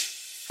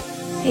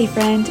Hey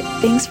friend,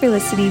 thanks for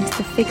listening to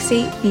the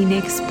Fixate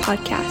Phoenix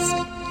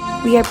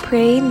podcast. We are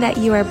praying that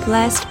you are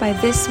blessed by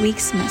this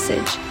week's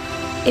message.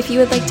 If you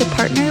would like to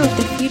partner with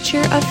the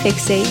future of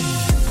Fixate,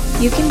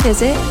 you can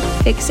visit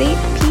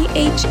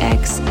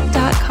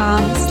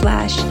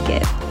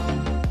fixatephx.com/give.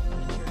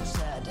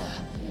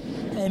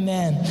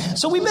 Amen.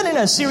 So we've been in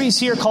a series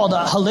here called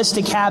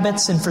Wholistic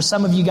Habits, and for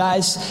some of you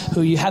guys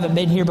who you haven't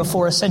been here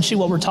before, essentially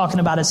what we're talking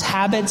about is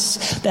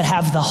habits that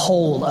have the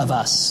whole of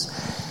us.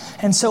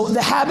 And so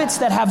the habits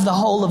that have the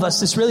whole of us,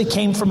 this really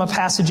came from a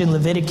passage in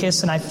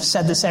Leviticus, and I've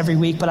said this every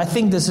week, but I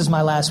think this is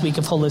my last week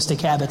of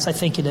Holistic Habits. I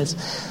think it is.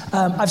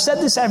 I've said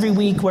this every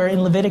week, where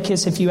in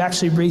Leviticus, if you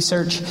actually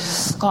research,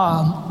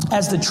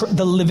 as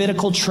the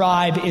Levitical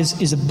tribe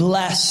is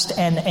blessed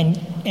and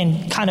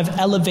kind of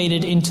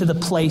elevated into the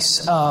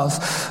place of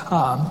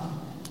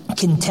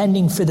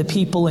contending for the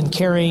people and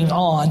carrying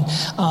on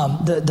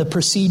the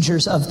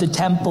procedures of the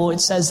temple.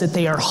 It says that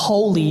they are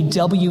holy,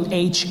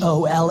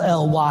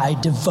 WHOLLY,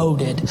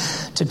 devoted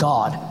to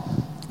God.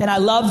 And I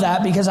love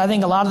that, because I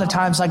think a lot of the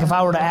times, like if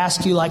I were to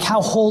ask you, like,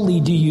 how holy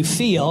do you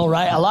feel,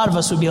 right? A lot of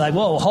us would be like,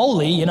 whoa,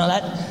 holy,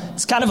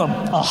 it's kind of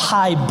a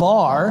high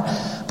bar.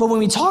 But when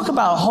we talk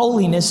about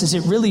holiness,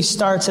 it really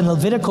starts, and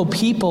Levitical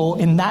people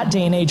in that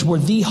day and age were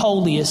the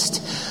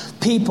holiest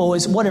people.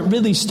 Is what it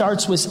really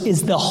starts with,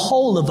 is the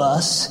whole of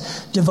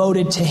us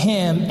devoted to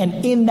Him.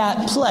 And in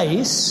that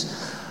place,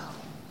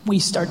 we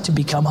start to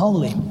become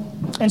holy.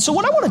 And so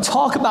what I want to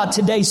talk about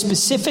today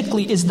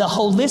specifically is the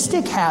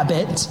holistic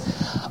habit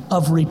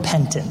of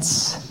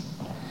repentance.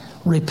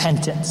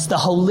 Repentance, the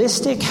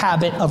holistic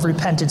habit of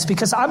repentance.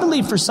 Because I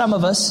believe for some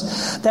of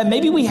us that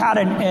maybe we had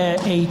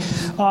a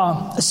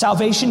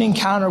salvation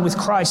encounter with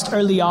Christ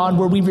early on,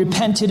 where we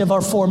repented of our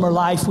former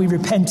life. We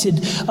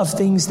repented of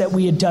things that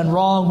we had done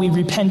wrong. We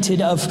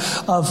repented of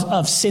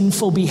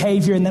sinful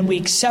behavior. And then we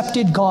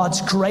accepted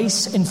God's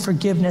grace and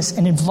forgiveness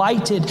and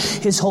invited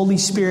His Holy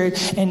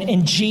Spirit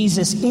and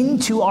Jesus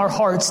into our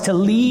hearts to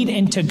lead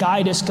and to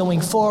guide us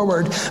going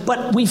forward.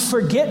 But we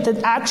forget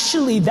that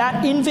actually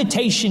that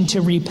invitation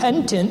to repentance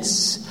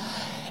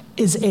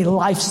is a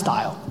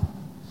lifestyle.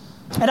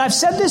 And I've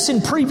said this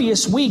in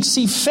previous weeks.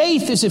 See,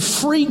 faith is a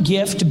free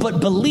gift, but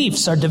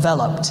beliefs are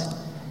developed.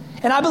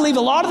 And I believe a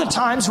lot of the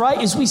times,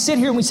 right, is we sit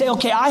here and we say,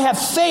 okay, I have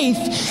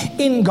faith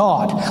in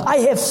God. I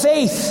have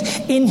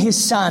faith in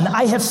His Son.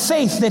 I have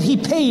faith that He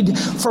paid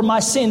for my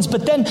sins.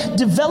 But then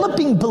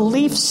developing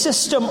belief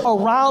system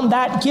around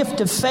that gift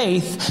of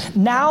faith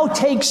now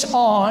takes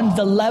on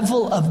the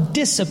level of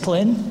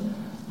discipline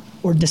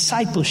or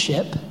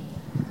discipleship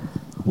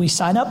we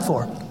sign up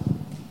for.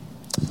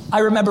 I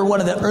remember one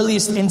of the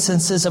earliest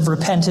instances of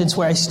repentance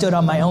where I stood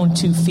on my own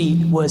 2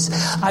 feet was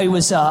I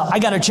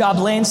got a job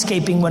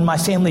landscaping when my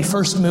family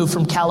first moved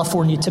from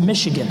California to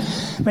Michigan.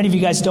 Many of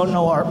you guys don't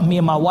know me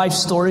and my wife's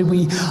story.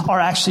 We are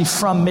actually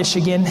from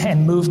Michigan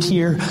and moved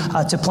here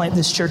to plant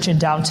this church in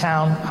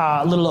downtown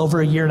a little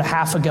over a year and a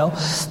half ago.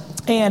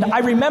 And I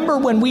remember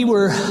when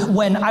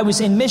I was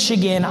in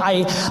Michigan,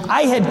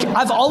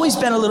 I've always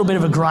been a little bit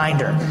of a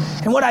grinder.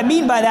 And what I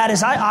mean by that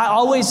is I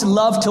always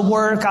love to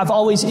work. I've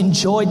always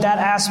enjoyed that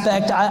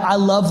aspect. I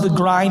love the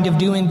grind of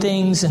doing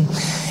things. And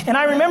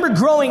I remember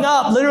growing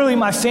up, literally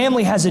my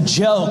family has a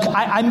joke.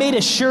 I made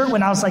a shirt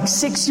when I was like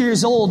 6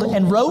 years old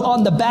and wrote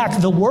on the back,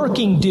 "The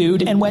Working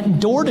Dude," and went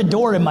door to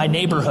door in my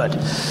neighborhood,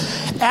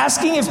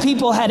 asking if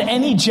people had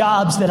any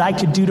jobs that I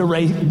could do to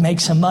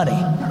make some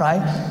money,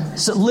 right?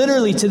 So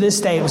literally to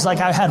this day, it was like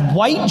I had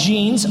white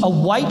jeans, a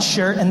white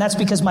shirt, and that's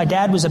because my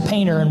dad was a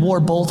painter and wore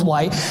both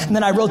white. And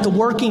then I wrote "The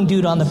Working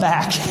Dude" on the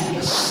back.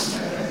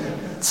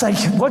 It's like,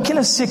 what can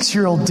a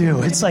 6-year-old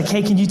do? It's like,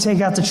 hey, can you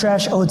take out the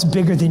trash? Oh, it's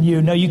bigger than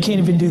you. No, you can't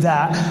even do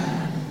that.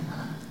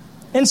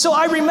 And so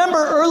I remember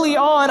early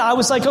on, I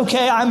was like,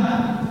 okay,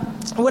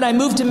 when I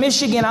moved to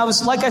Michigan, I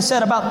was, like I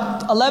said,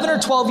 about 11 or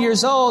 12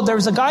 years old. There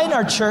was a guy in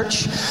our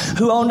church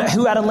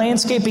who had a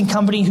landscaping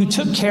company who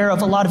took care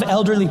of a lot of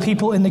elderly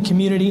people in the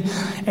community,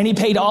 and he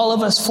paid all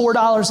of us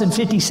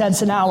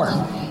 $4.50 an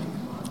hour.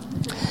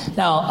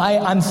 Now,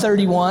 I'm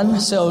 31,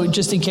 so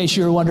just in case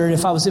you were wondering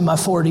if I was in my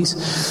 40s.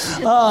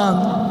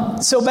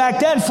 So back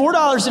then,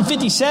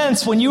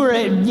 $4.50 when you were,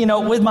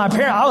 with my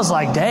parents, I was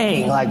like,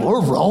 dang, like we're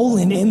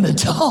rolling in the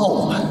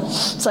dough.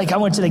 It's like I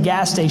went to the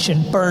gas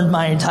station, burned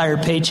my entire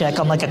paycheck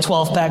on like a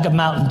 12-pack of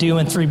Mountain Dew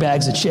and 3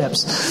 bags of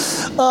chips.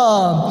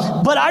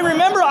 But I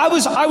remember I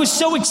was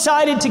so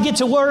excited to get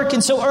to work.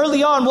 And so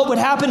early on, what would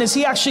happen is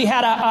he actually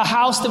had a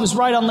house that was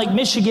right on Lake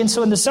Michigan.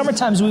 So in the summer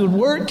times, we would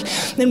work,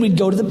 then we'd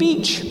go to the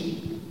beach.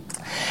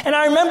 And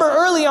I remember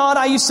early on,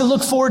 I used to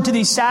look forward to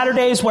these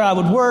Saturdays where I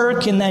would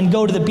work and then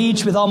go to the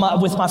beach with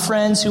my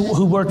friends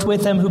who worked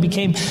with him, who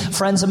became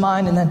friends of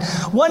mine. And then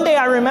one day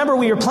I remember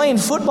we were playing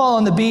football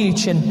on the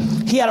beach,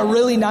 and he had a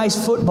really nice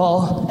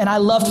football. And I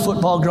loved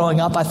football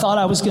growing up. I thought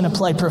I was going to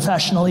play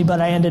professionally,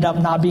 but I ended up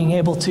not being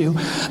able to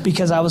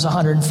because I was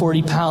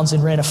 140 pounds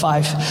and ran a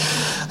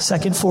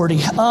 5-second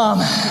 40.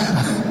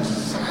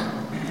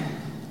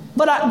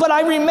 But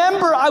I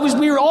remember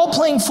we were all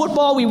playing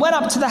football. We went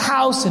up to the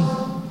house, and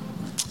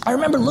I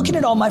remember looking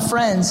at all my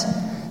friends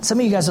Some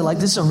of you guys are like,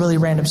 this is a really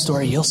random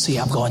story. You'll see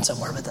I'm going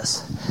somewhere with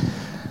this.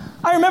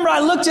 I remember I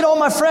looked at all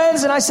my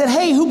friends and I said,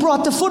 hey, who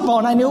brought the football?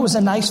 And I knew it was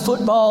a nice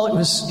football. It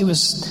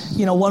was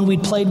one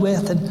we'd played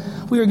with.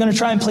 And we were going to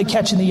try and play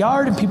catch in the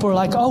yard. And people were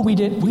like, oh, we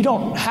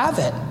don't have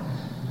it.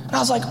 And I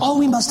was like, oh,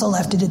 we must have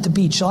left it at the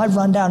beach. So I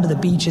run down to the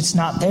beach. It's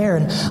not there.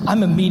 And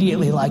I'm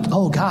immediately like,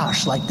 oh,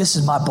 gosh, like this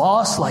is my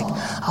boss. Like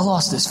I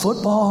lost this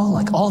football,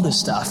 like all this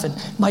stuff. And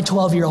my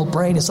 12-year-old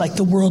brain is like,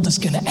 the world is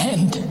going to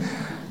end.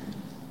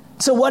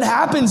 So what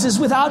happens is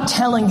without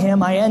telling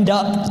him, I end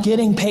up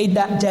getting paid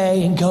that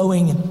day and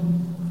going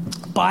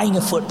and buying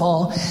a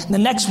football. And the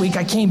next week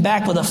I came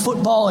back with a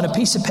football and a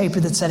piece of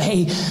paper that said,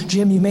 hey,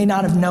 Jim, you may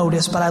not have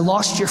noticed, but I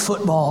lost your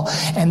football.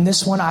 And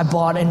this one I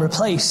bought and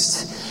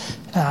replaced.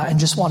 And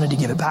just wanted to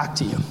give it back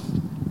to you.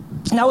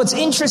 Now, what's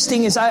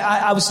interesting is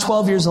I was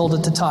 12 years old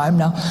at the time.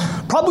 Now,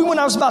 probably when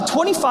I was about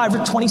 25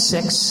 or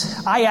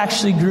 26, I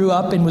actually grew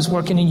up and was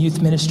working in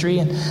youth ministry,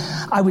 and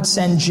I would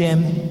send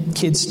Jim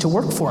kids to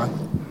work for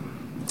him.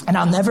 And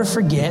I'll never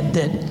forget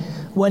that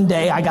one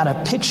day I got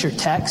a text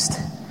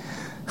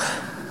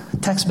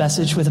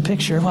message with a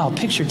picture. Wow,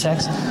 picture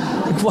text.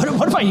 Like, what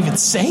am I even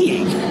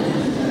saying?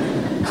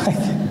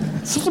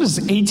 What is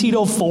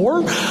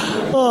 1804?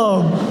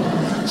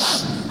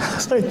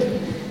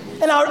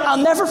 And I'll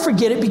never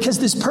forget it because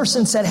this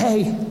person said,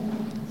 hey,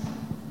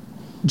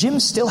 Jim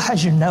still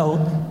has your note.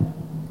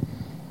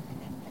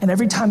 And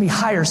every time he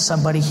hires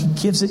somebody, he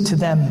gives it to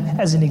them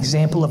as an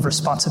example of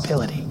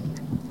responsibility.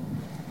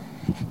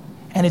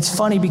 And it's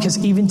funny because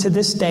even to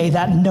this day,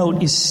 that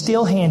note is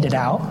still handed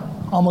out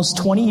almost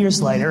 20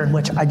 years later, in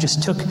which I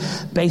just took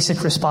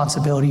basic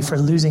responsibility for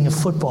losing a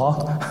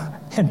football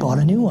and bought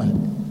a new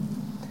one.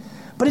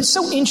 But it's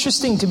so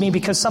interesting to me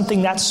because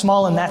something that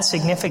small and that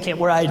significant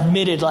where I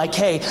admitted like,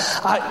 hey,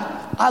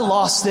 I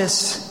lost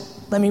this.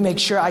 Let me make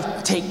sure I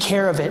take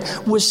care of it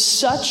was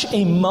such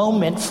a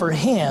moment for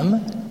him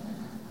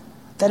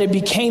that it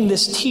became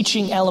this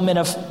teaching element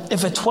of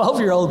if a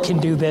 12-year-old can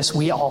do this,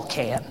 we all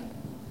can.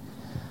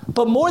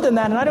 But more than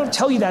that, and I don't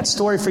tell you that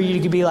story for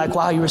you to be like,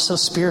 wow, you were so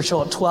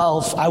spiritual at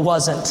 12. I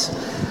wasn't.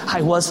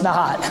 I was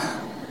not.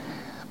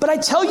 But I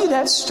tell you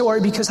that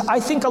story because I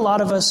think a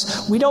lot of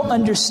us, we don't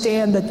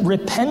understand that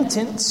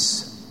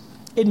repentance,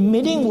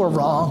 admitting we're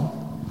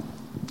wrong,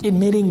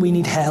 admitting we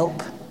need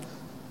help,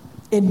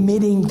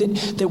 admitting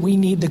that we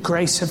need the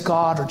grace of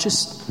God or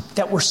just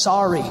that we're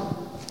sorry.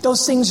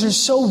 Those things are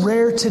so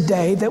rare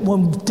today that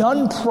when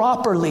done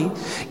properly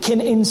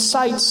can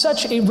incite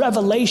such a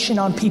revelation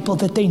on people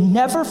that they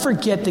never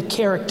forget the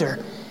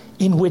character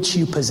in which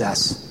you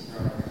possess.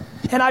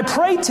 And I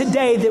pray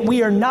today that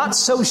we are not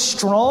so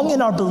strong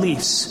in our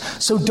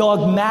beliefs, so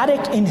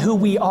dogmatic in who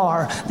we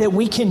are, that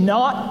we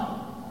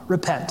cannot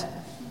repent.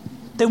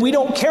 That we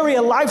don't carry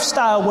a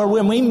lifestyle where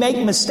when we make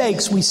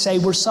mistakes, we say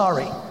we're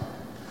sorry.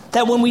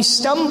 That when we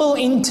stumble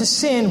into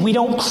sin, we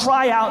don't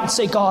cry out and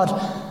say, God,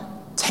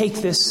 take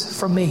this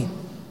from me.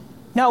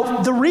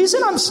 Now, the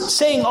reason I'm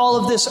saying all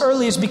of this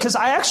early is because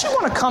I actually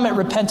want to come at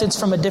repentance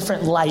from a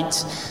different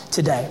light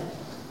today.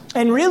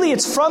 And really,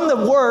 it's from the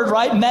word,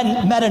 right,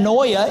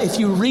 metanoia, if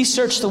you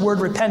research the word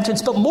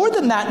repentance. But more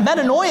than that,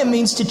 metanoia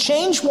means to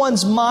change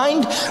one's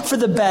mind for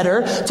the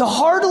better, to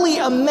heartily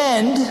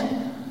amend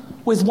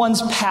with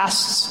one's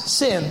past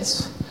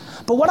sins.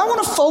 But what I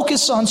want to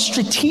focus on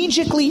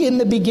strategically in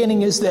the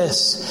beginning is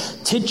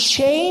this, to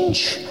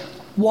change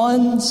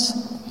one's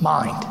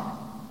mind.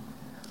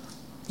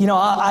 You know,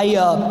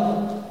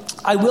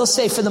 I will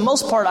say for the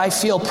most part, I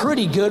feel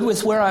pretty good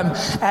with where I'm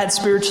at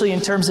spiritually in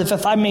terms of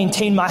if I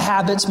maintain my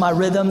habits, my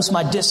rhythms,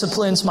 my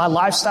disciplines, my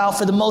lifestyle,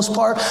 for the most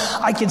part,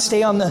 I can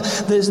stay on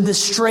the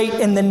straight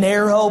and the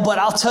narrow. But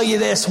I'll tell you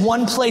this,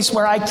 one place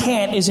where I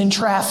can't is in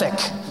traffic.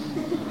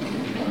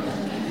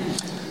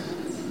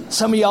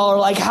 Some of y'all are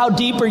like, how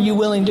deep are you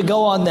willing to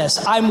go on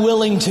this? I'm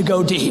willing to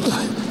go deep.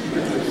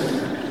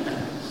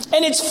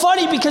 And it's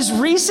funny because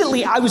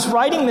recently I was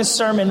writing this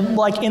sermon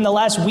like in the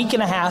last week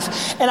and a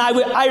half, and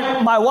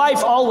my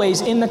wife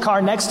always in the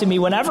car next to me,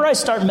 whenever I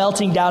start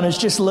melting down, is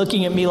just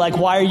looking at me like,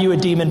 why are you a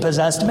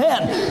demon-possessed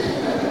man?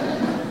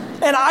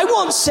 And I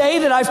won't say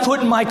that I've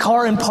put my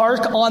car in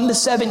park on the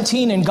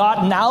 17 and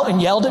gotten out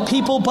and yelled at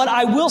people, but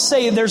I will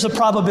say there's a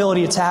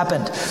probability it's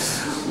happened.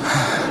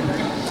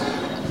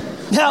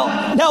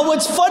 Now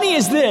what's funny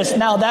is this.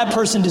 Now that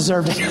person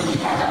deserved it.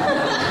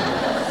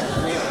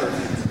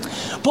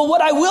 But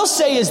what I will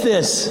say is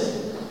this.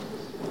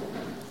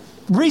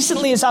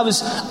 Recently,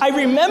 I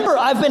remember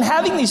I've been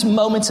having these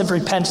moments of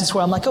repentance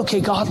where I'm like,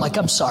 okay, God, like,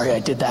 I'm sorry I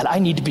did that. I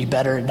need to be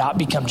better and not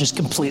become just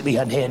completely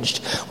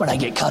unhinged when I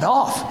get cut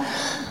off.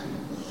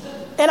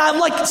 And I'm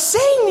like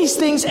saying these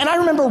things, and I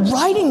remember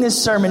writing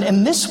this sermon,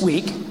 and this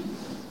week,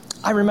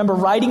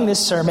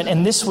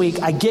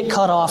 I get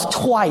cut off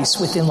twice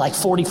within like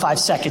 45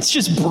 seconds,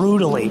 just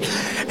brutally.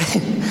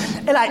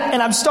 and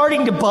I'm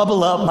starting to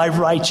bubble up my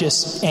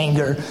righteous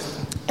anger.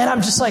 And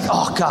I'm just like,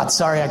 oh, God,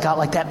 sorry I got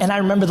like that. And I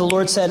remember the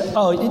Lord said,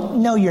 oh,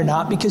 no, you're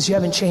not, because you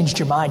haven't changed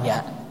your mind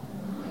yet.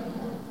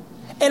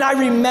 And I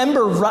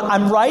remember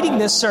I'm writing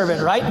this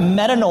sermon, right?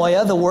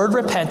 Metanoia, the word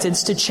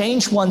repentance, to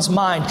change one's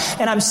mind.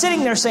 And I'm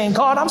sitting there saying,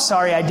 God, I'm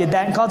sorry I did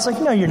that. And God's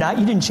like, no, you're not.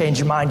 You didn't change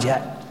your mind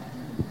yet.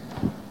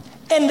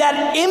 And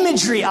that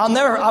imagery,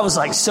 I was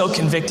like so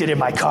convicted in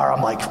my car.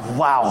 I'm like,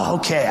 wow,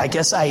 okay, I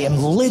guess I am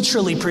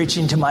literally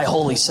preaching to my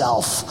holy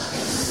self.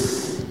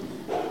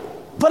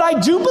 But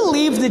I do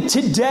believe that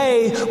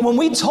today, when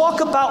we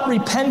talk about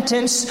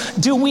repentance,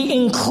 do we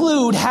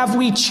include, have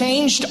we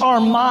changed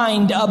our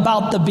mind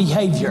about the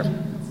behavior?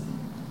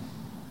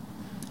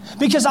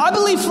 Because I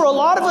believe for a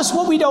lot of us,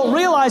 what we don't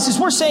realize is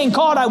we're saying,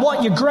 God, I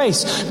want your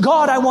grace.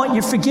 God, I want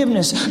your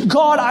forgiveness.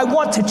 God, I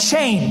want to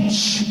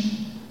change.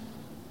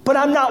 But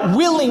I'm not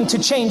willing to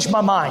change my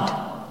mind.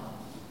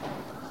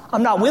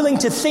 I'm not willing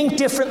to think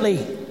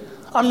differently.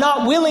 I'm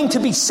not willing to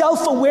be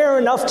self-aware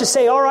enough to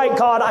say, all right,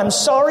 God, I'm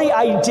sorry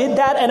I did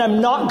that and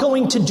I'm not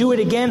going to do it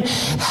again.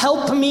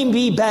 Help me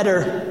be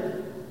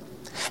better.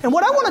 And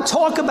what I want to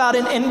talk about,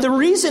 and the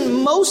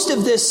reason most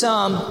of this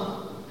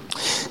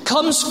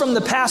comes from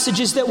the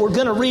passages that we're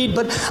going to read,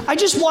 but I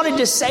just wanted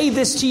to say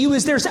this to you,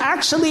 is there's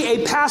actually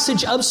a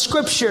passage of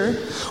Scripture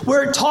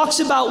where it talks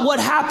about what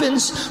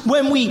happens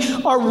when we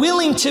are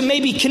willing to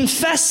maybe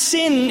confess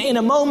sin in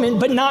a moment,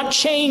 but not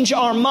change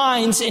our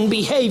minds and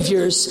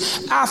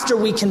behaviors after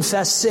we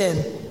confess sin.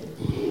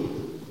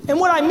 And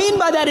what I mean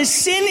by that is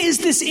sin is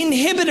this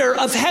inhibitor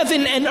of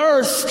heaven and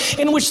earth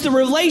in which the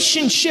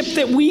relationship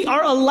that we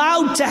are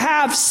allowed to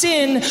have,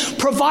 sin,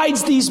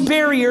 provides these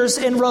barriers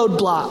and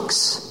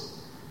roadblocks.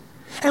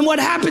 And what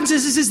happens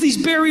is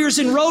these barriers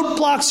and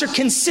roadblocks are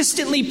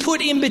consistently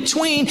put in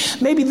between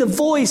maybe the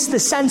voice, the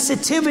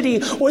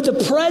sensitivity, or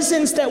the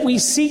presence that we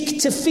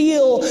seek to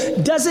feel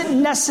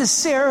doesn't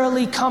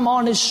necessarily come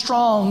on as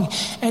strong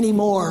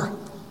anymore.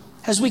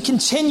 As we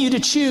continue to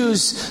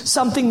choose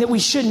something that we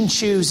shouldn't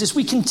choose, as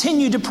we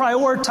continue to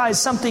prioritize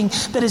something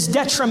that is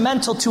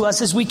detrimental to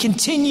us, as we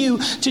continue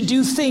to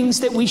do things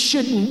that we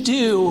shouldn't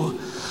do,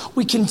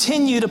 we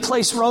continue to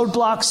place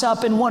roadblocks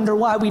up and wonder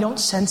why we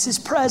don't sense His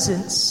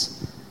presence.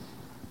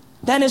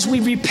 Then as we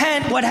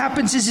repent, what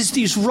happens is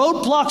these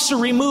roadblocks are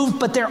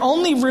removed, but they're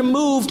only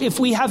removed if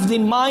we have the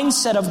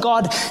mindset of,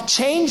 God,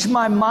 change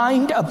my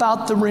mind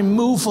about the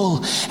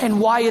removal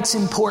and why it's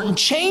important.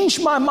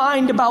 Change my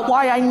mind about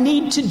why I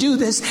need to do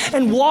this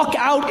and walk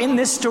out in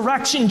this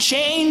direction.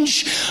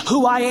 Change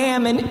who I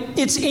am. And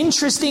it's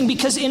interesting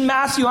because in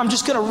Matthew, I'm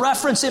just going to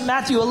reference it,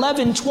 Matthew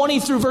 11, 20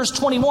 through verse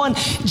 21,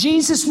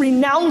 Jesus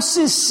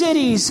renounces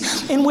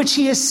cities in which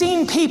He has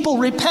seen people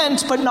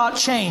repent but not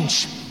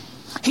change.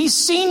 He's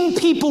seen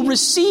people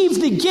receive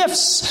the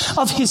gifts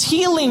of His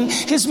healing,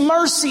 His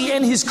mercy,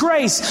 and His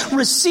grace,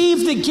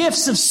 receive the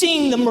gifts of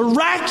seeing the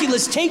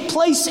miraculous take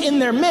place in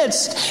their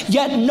midst,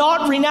 yet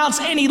not renounce.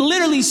 And He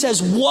literally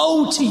says,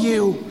 woe to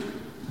you.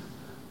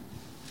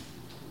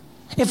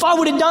 If I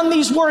would have done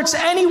these works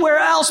anywhere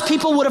else,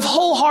 people would have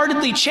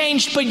wholeheartedly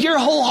changed, but your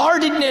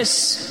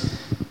wholeheartedness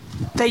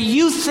that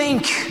you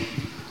think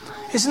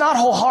is not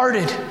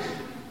wholehearted.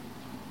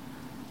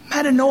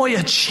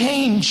 Metanoia,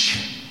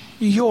 change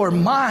your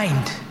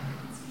mind.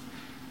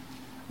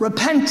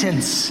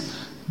 Repentance,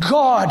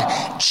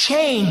 God,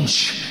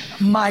 change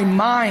my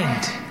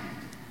mind.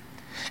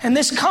 And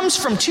this comes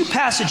from two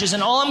passages,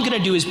 and all I'm going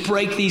to do is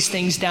break these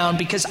things down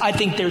because I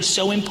think they're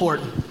so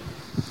important.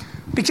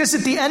 Because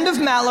at the end of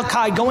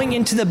Malachi, going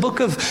into the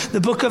book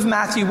of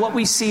Matthew, what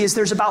we see is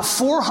there's about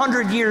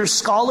 400 years,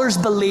 scholars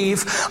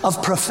believe,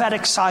 of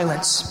prophetic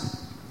silence.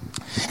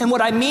 And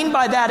what I mean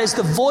by that is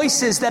the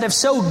voices that have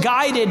so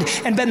guided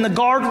and been the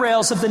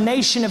guardrails of the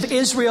nation of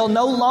Israel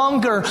no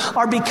longer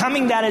are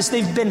becoming that as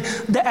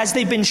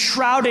they've been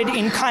shrouded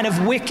in kind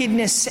of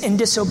wickedness and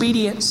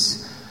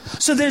disobedience.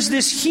 So there's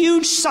this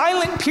huge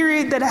silent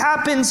period that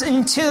happens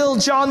until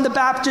John the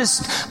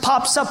Baptist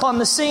pops up on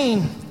the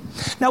scene.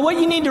 Now what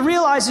you need to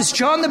realize is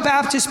John the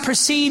Baptist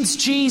precedes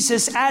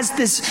Jesus as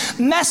this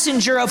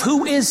messenger of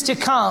who is to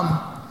come.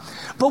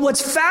 But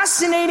what's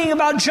fascinating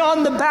about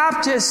John the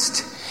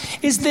Baptist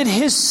is that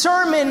his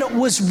sermon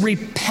was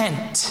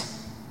repent.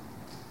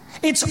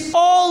 It's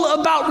all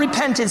about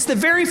repentance. The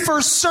very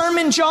first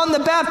sermon John the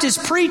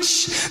Baptist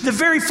preached, the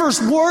very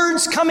first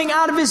words coming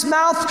out of his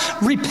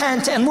mouth,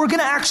 repent. And we're going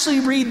to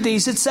actually read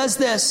these. It says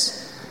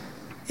this.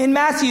 In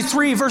Matthew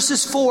 3,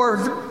 verses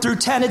 4 through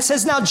 10, it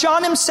says, now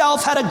John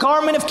himself had a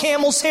garment of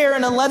camel's hair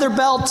and a leather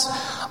belt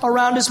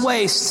around his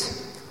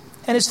waist.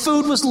 And his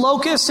food was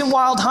locusts and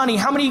wild honey.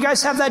 How many of you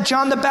guys have that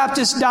John the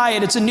Baptist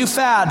diet? It's a new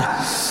fad.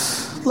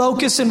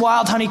 Locusts and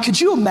wild honey. Could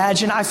you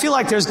imagine? I feel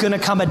like there's going to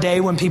come a day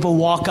when people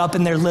walk up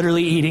and they're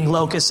literally eating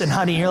locusts and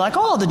honey. And you're like,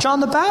 oh, the John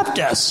the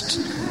Baptist.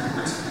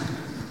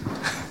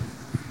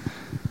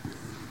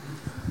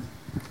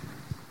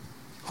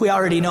 We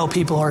already know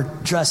people are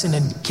dressing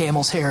in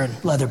camel's hair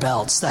and leather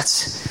belts.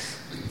 That's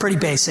pretty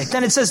basic.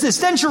 Then it says this,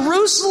 then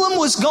Jerusalem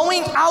was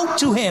going out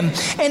to him,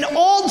 and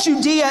all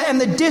Judea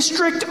and the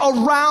district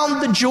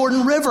around the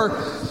Jordan River.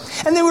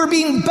 And they were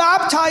being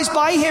baptized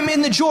by him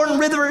in the Jordan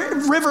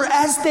River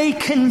as they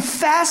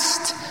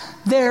confessed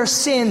their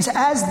sins,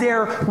 as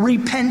they're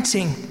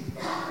repenting.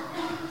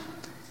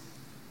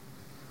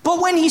 But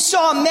when he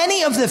saw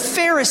many of the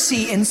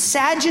Pharisee and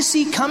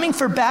Sadducee coming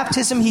for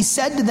baptism, he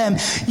said to them,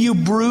 "You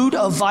brood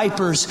of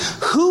vipers,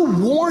 who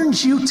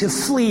warned you to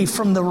flee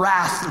from the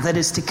wrath that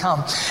is to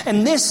come?"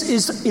 And this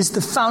is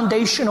the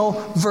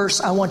foundational verse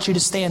I want you to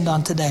stand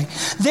on today.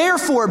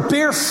 "Therefore,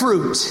 bear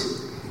fruit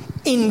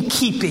in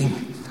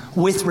keeping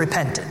with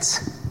repentance."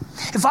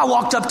 If I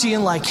walked up to you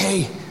and like,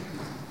 "Hey,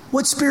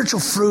 what spiritual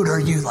fruit are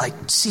you like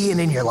seeing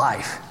in your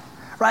life?"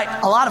 Right?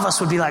 A lot of us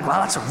would be like, "Well,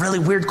 that's a really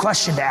weird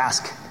question to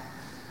ask."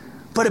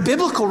 But a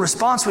biblical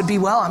response would be,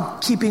 "Well,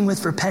 I'm keeping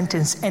with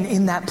repentance, and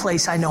in that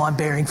place I know I'm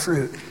bearing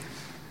fruit."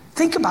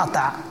 Think about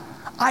that.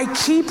 I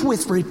keep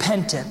with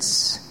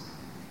repentance,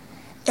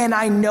 and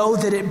I know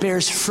that it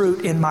bears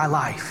fruit in my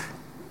life.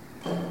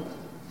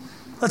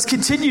 Let's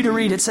continue to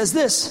read. It says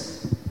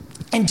this,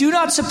 "And do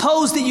not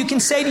suppose that you can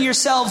say to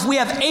yourselves, 'We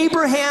have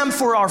Abraham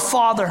for our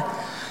father.'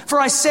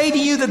 For I say to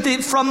you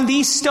that from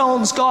these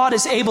stones God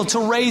is able to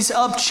raise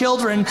up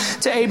children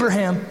to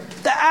Abraham.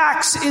 The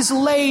axe is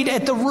laid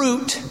at the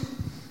root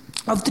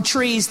of the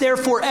trees.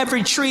 Therefore,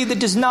 every tree that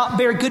does not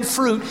bear good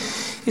fruit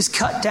is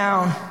cut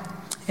down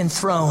and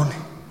thrown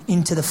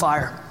into the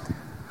fire."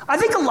 I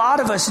think a lot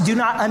of us do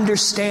not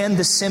understand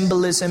the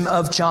symbolism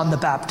of John the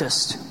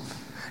Baptist.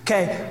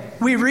 Okay,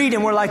 we read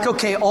and we're like,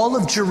 okay, all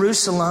of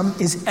Jerusalem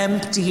is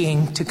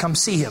emptying to come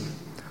see him.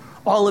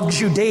 All of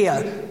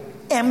Judea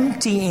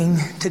emptying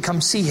to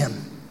come see him.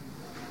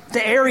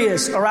 The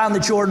areas around the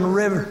Jordan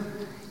River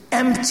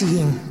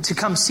emptying to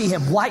come see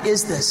him. Why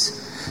is this?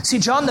 See,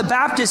 John the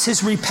Baptist,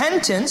 his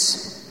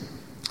repentance,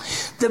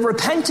 the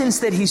repentance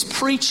that he's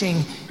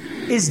preaching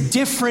is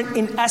different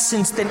in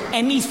essence than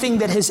anything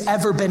that has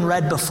ever been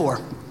read before.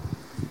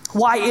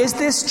 Why is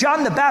this?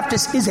 John the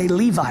Baptist is a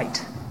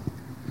Levite,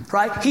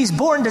 right? He's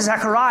born to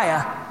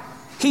Zechariah.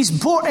 He's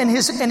born,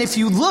 and if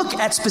you look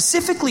at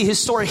specifically his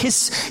story,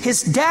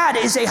 his dad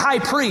is a high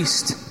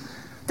priest.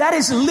 That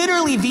is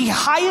literally the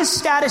highest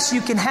status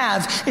you can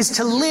have, is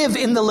to live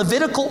in the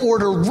Levitical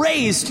order,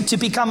 raised to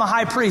become a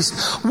high priest.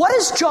 What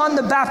does John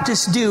the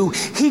Baptist do?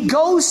 He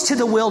goes to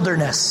the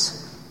wilderness.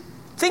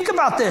 Think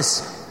about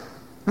this.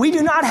 We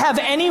do not have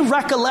any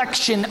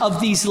recollection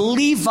of these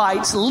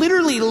Levites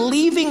literally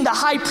leaving the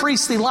high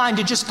priestly line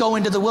to just go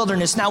into the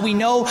wilderness. Now we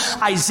know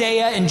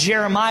Isaiah and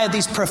Jeremiah,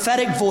 these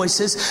prophetic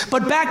voices,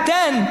 but back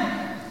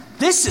then,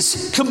 this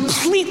is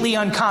completely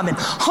uncommon.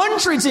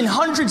 Hundreds and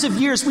hundreds of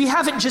years, we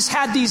haven't just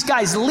had these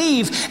guys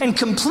leave and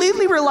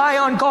completely rely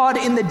on God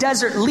in the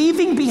desert,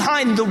 leaving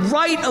behind the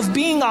right of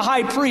being a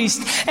high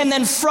priest, and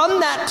then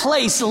from that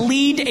place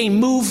lead a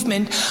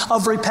movement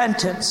of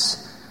repentance.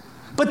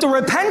 But the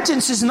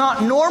repentance is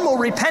not normal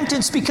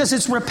repentance, because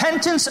it's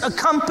repentance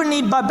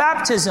accompanied by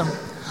baptism.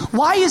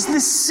 Why is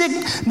this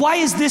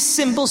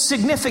symbol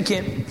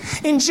significant?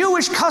 In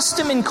Jewish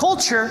custom and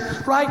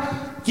culture, right,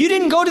 you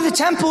didn't go to the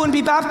temple and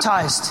be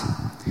baptized.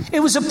 It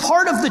was a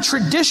part of the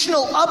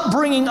traditional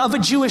upbringing of a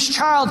Jewish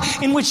child,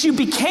 in which you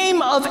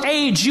became of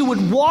age, you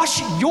would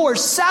wash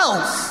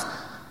yourself.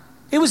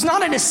 It was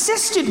not an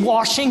assisted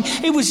washing.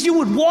 It was you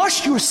would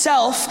wash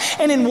yourself.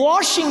 And in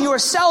washing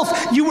yourself,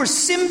 you were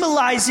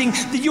symbolizing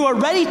that you are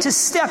ready to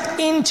step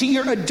into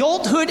your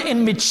adulthood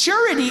and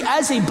maturity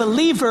as a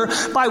believer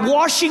by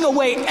washing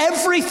away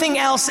everything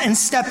else and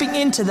stepping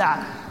into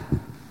that.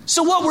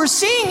 So what we're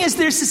seeing is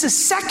there's a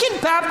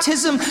second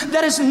baptism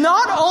that is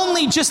not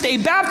only just a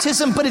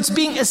baptism, but it's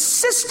being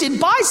assisted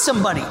by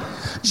somebody.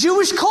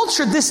 Jewish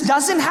culture, this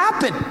doesn't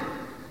happen.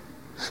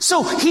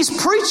 So he's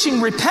preaching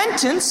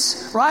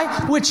repentance,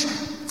 right? Which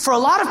for a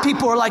lot of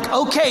people are like,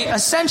 okay,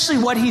 essentially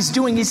what he's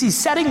doing is he's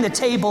setting the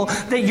table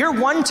that your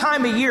one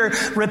time a year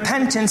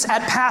repentance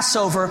at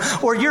Passover,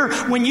 or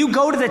when you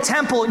go to the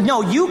temple,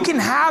 no, you can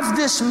have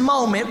this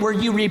moment where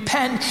you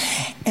repent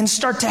and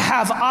start to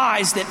have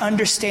eyes that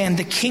understand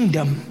the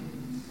kingdom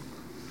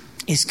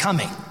is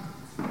coming.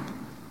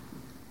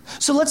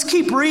 So let's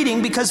keep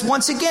reading, because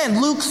once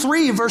again, Luke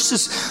 3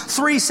 verses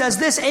 3 says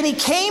this, "And he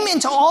came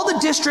into all the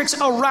districts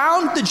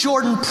around the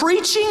Jordan,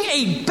 preaching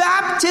a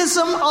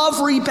baptism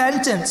of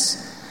repentance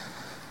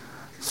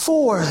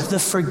for the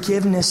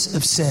forgiveness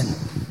of sin."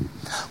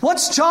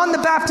 What's John the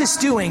Baptist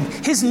doing?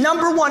 His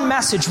number one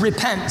message,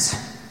 repent.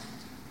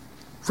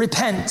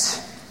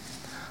 Repent.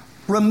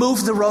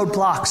 Remove the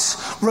roadblocks.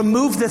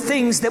 Remove the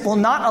things that will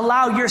not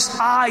allow your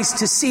eyes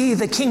to see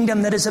the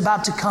kingdom that is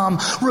about to come.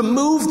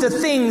 Remove the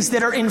things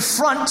that are in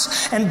front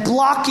and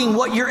blocking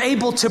what you're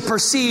able to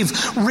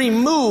perceive.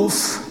 Remove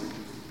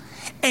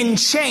and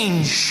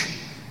change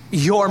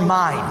your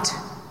mind.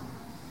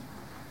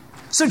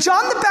 So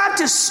John the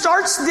Baptist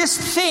starts this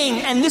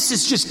thing, and this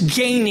is just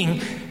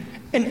gaining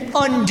an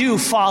undue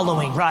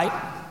following, right?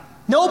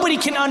 Nobody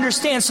can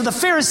understand. So the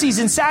Pharisees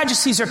and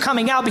Sadducees are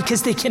coming out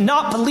because they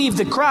cannot believe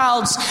the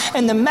crowds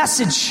and the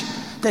message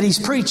that he's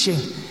preaching.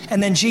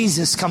 And then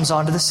Jesus comes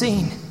onto the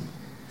scene.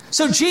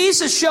 So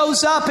Jesus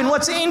shows up, and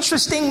what's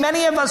interesting,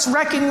 many of us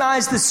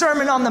recognize the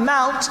Sermon on the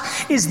Mount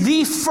is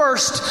the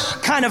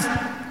first kind of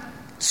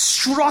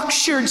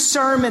structured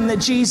sermon that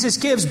Jesus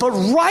gives. But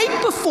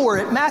right before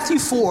it, Matthew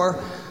 4,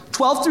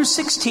 12 through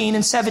 16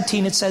 and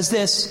 17, it says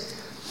this,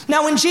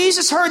 Now, when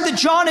Jesus heard that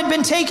John had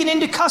been taken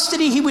into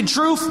custody, he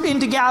withdrew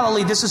into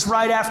Galilee. This is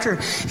right after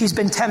he's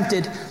been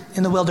tempted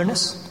in the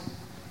wilderness.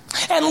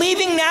 And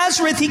leaving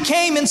Nazareth, he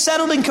came and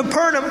settled in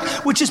Capernaum,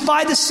 which is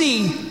by the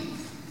sea.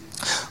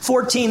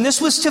 14, this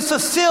was to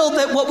fulfill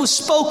that what was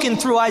spoken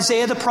through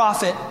Isaiah the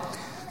prophet.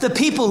 The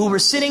people who were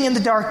sitting in the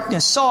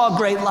darkness saw a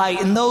great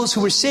light, and those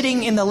who were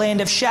sitting in the land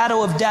of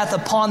shadow of death,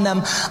 upon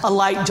them a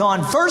light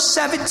dawned. Verse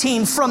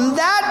 17, from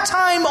that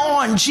time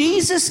on,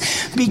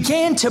 Jesus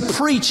began to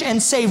preach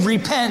and say,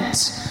 repent,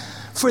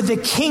 for the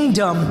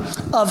kingdom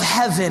of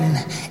heaven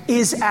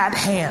is at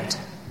hand.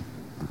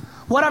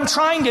 What I'm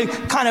trying to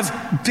kind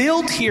of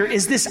build here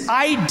is this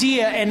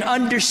idea and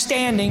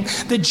understanding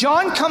that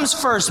John comes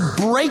first,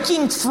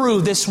 breaking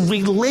through this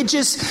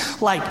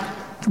religious,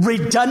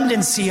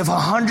 redundancy of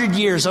 100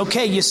 years.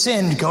 Okay, you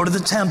sinned, go to the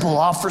temple,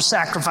 offer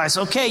sacrifice.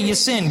 Okay, you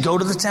sinned, go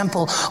to the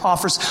temple,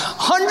 offers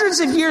hundreds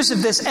of years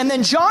of this. And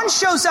then John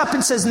shows up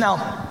and says, no,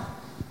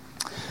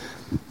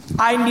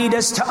 I need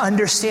us to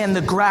understand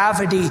the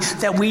gravity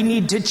that we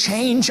need to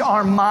change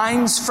our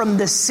minds from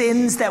the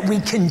sins that we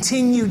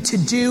continue to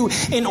do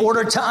in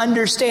order to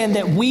understand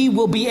that we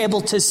will be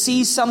able to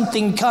see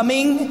something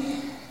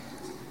coming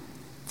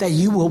that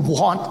you will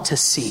want to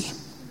see.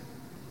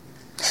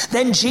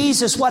 Then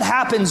Jesus, what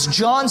happens?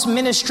 John's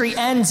ministry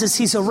ends as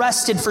he's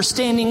arrested for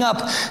standing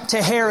up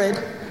to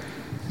Herod.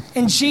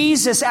 And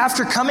Jesus,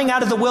 after coming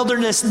out of the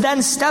wilderness,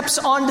 then steps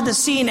onto the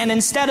scene, and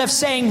instead of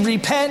saying,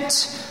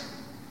 repent,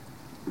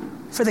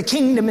 for the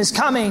kingdom is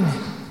coming,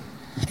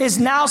 is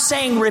now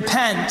saying,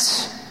 repent,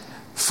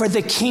 for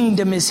the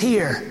kingdom is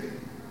here.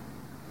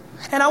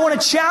 And I want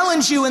to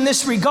challenge you in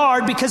this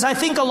regard, because I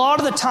think a lot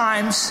of the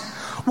times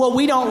what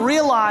we don't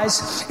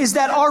realize is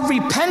that our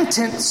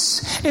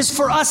repentance is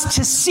for us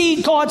to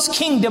see God's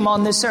kingdom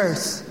on this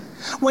earth.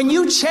 When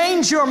you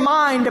change your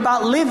mind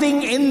about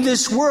living in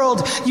this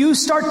world, you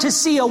start to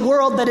see a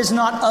world that is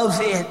not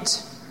of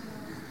it.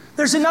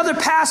 There's another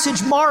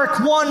passage, Mark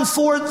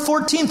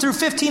 1:14 through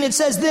 15. It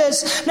says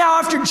this, now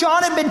after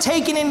John had been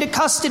taken into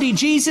custody,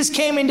 Jesus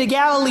came into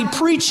Galilee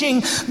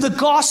preaching the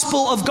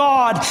gospel of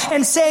God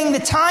and saying, the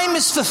time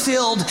is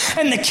fulfilled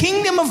and the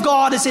kingdom of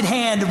God is at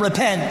hand.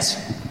 Repent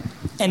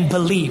and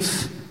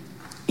believe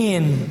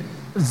in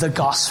the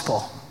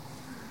gospel.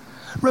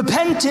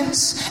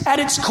 Repentance at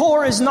its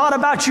core is not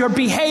about your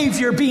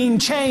behavior being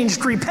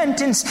changed.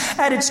 Repentance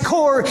at its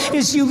core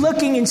is you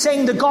looking and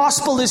saying the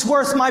gospel is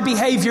worth my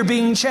behavior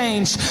being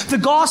changed. The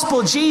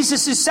gospel,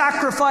 Jesus'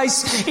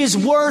 sacrifice, is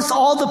worth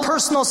all the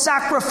personal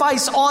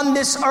sacrifice on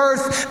this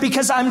earth,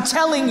 because I'm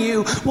telling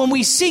you, when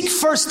we seek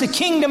first the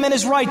kingdom and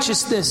his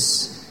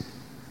righteousness,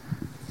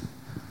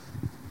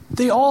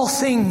 all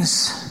things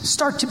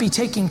start to be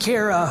taken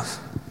care of.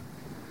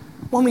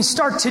 When we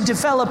start to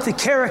develop the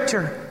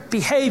character,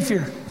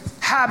 behavior,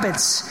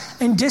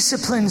 habits, and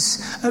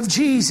disciplines of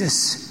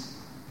Jesus,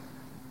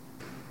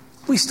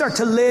 we start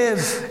to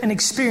live and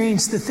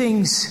experience the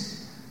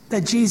things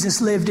that Jesus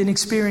lived and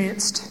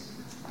experienced.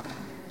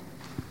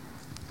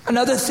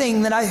 Another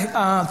thing that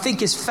I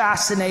think is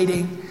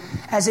fascinating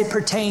as it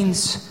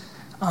pertains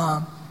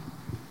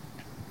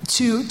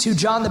to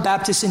John the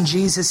Baptist and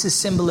Jesus'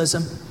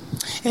 symbolism.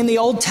 In the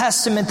Old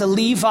Testament, the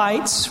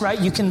Levites, right,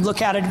 you can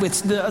look at it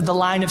with the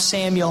line of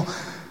Samuel.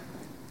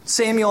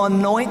 Samuel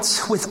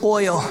anoints with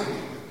oil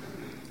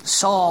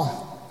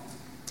Saul.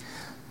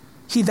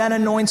 He then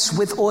anoints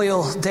with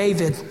oil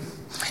David.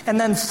 And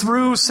then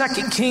through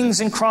 2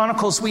 Kings and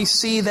Chronicles, we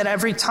see that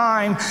every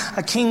time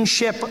a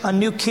kingship, a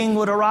new king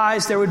would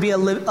arise, there would be a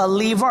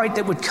Levite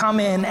that would come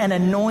in and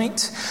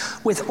anoint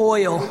with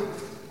oil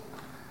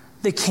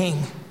the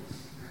king.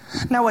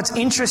 Now, what's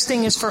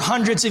interesting is for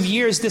hundreds of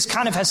years, this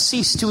kind of has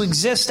ceased to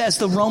exist as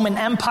the Roman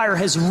Empire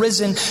has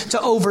risen to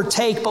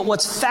overtake. But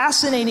what's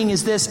fascinating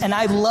is this, and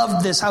I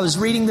loved this, I was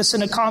reading this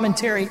in a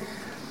commentary,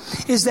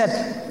 is that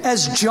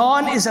as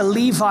John is a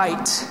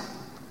Levite,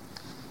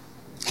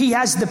 he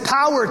has the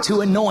power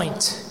to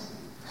anoint.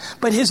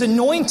 But his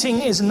anointing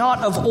is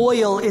not of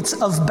oil, it's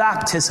of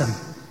baptism.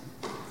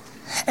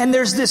 And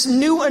there's this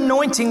new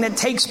anointing that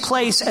takes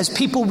place as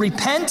people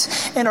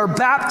repent and are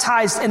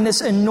baptized, and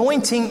this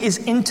anointing is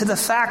into the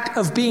fact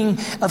of being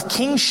of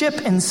kingship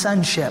and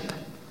sonship.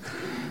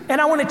 And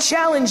I want to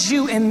challenge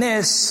you in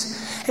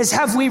this, is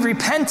have we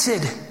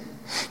repented,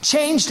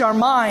 changed our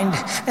mind,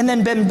 and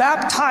then been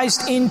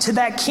baptized into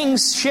that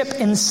kingship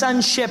and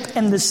sonship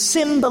and the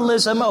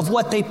symbolism of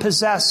what they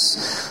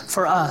possess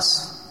for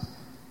us?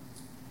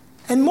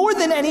 And more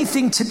than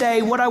anything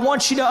today, what I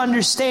want you to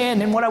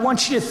understand and what I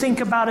want you to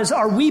think about is,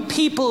 are we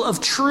people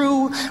of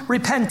true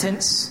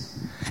repentance?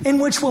 In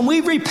which when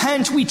we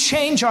repent, we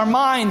change our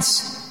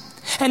minds.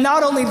 And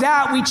not only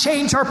that, we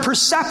change our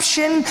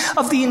perception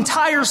of the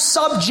entire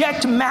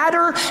subject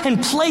matter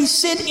and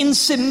place it in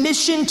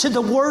submission to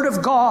the Word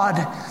of God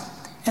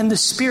and the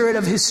Spirit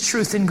of His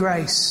truth and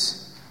grace.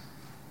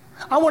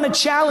 I want to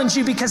challenge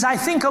you, because I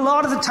think a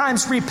lot of the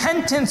times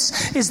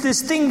repentance is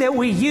this thing that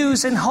we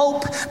use and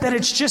hope that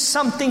it's just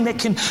something that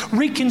can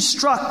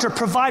reconstruct or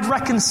provide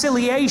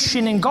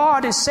reconciliation. And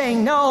God is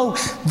saying, no,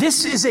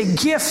 this is a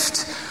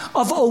gift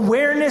of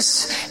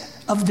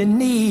awareness of the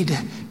need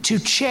to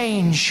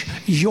change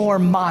your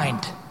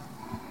mind.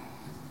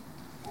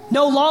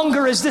 No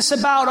longer is this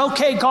about,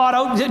 okay,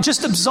 God,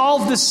 just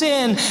absolve the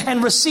sin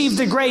and receive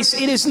the grace.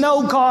 It is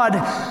no, God,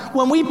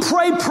 when we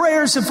pray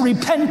prayers of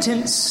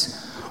repentance,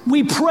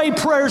 we pray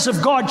prayers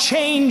of God,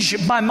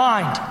 change my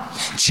mind,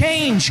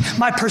 change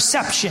my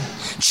perception,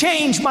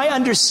 change my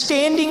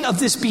understanding of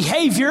this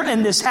behavior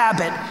and this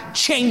habit,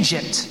 change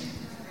it.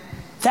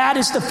 That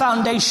is the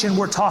foundation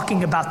we're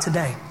talking about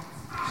today.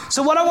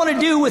 So what I want to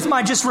do with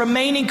my just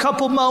remaining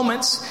couple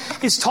moments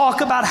is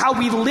talk about how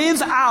we live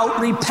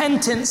out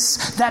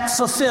repentance that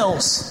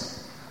fulfills.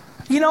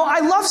 You know,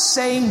 I love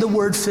saying the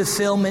word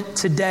fulfillment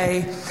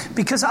today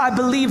because I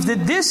believe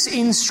that this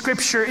in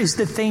Scripture is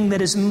the thing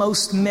that is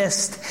most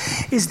missed,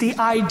 is the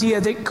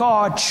idea that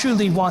God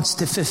truly wants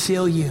to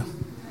fulfill you.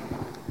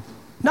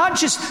 Not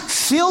just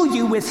fill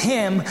you with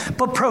Him,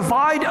 but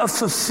provide a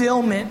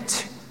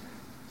fulfillment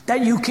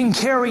that you can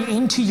carry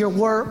into your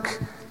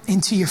work,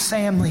 into your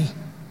family,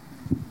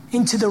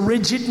 into the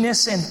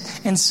rigidness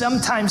and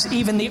sometimes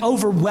even the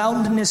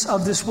overwhelmedness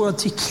of this world,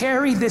 to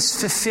carry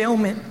this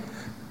fulfillment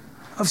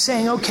of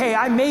saying, okay,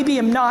 I maybe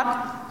am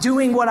not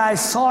doing what I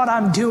thought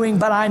I'm doing,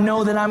 but I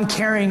know that I'm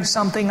carrying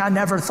something I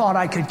never thought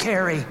I could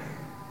carry.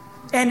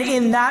 And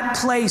in that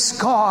place,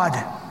 God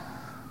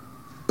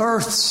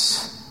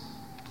births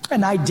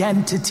an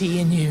identity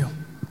in you.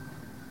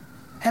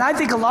 And I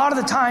think a lot of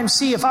the time,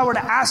 if I were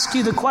to ask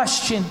you the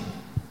question,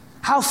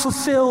 how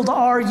fulfilled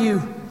are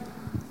you?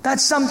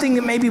 That's something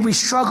that maybe we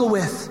struggle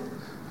with.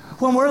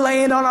 When we're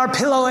laying on our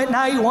pillow at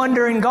night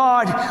wondering,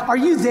 God, are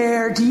you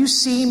there? Do you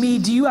see me?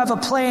 Do you have a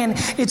plan?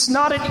 It's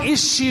not an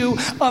issue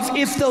of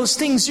if those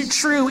things are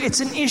true. It's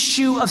an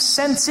issue of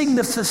sensing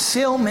the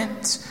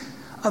fulfillment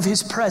of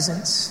His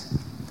presence.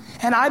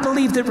 And I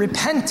believe that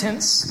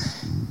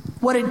repentance,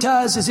 what it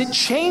does is it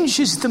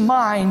changes the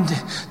mind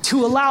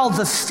to allow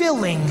the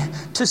filling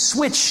to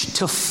switch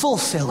to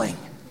fulfilling.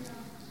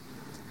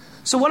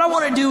 So what I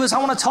want to do is I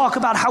want to talk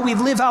about how we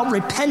live out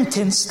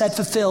repentance that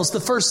fulfills. The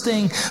first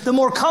thing, the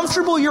more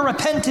comfortable your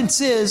repentance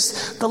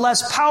is, the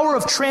less power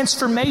of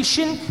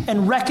transformation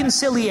and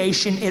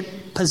reconciliation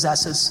it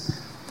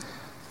possesses.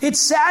 It's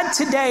sad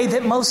today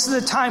that most of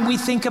the time we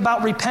think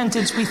about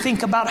repentance, we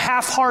think about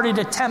half-hearted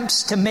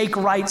attempts to make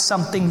right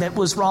something that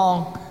was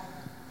wrong.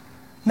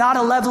 Not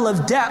a level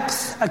of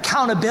depth,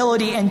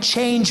 accountability, and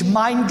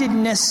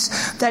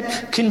change-mindedness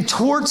that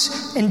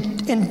contorts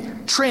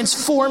and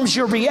transforms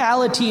your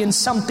reality in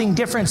something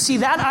different. See,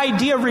 that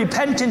idea of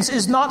repentance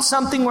is not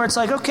something where it's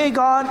like, okay,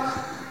 God,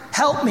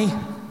 help me.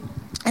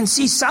 And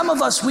see, some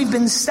of us, we've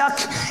been stuck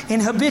in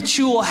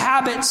habitual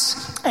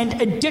habits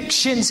and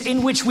addictions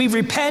in which we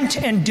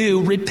repent and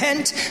do,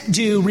 repent,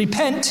 do,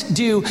 repent,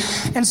 do.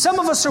 And some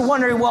of us are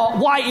wondering, well,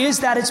 why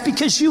is that? It's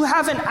because you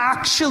haven't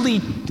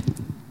actually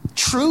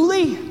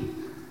truly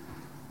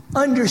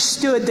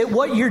understood that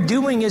what you're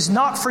doing is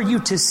not for you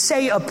to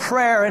say a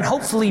prayer and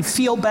hopefully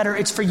feel better.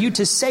 It's for you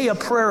to say a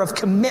prayer of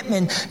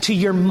commitment to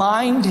your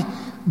mind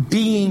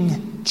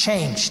being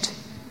changed.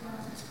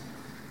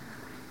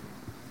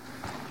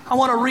 I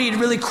want to read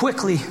really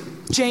quickly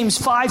James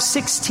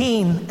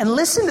 5:16, and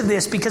listen to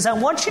this because I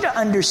want you to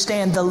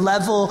understand the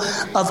level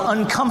of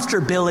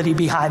uncomfortability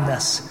behind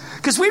this.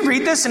 Because we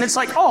read this and it's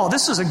like, oh,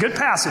 this is a good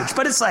passage,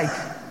 but it's like,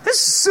 this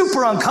is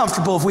super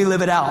uncomfortable if we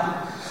live it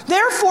out.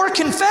 Therefore,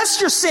 confess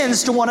your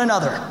sins to one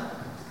another.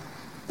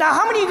 Now,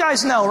 how many of you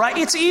guys know, right?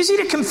 It's easy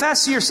to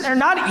confess your sin, or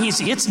not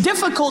easy. It's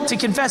difficult to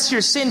confess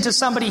your sin to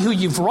somebody who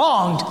you've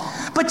wronged,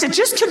 but to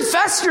just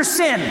confess your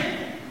sin.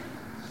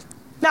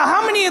 Now,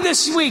 how many of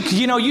this week,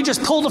 you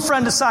just pulled a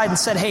friend aside and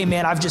said, hey,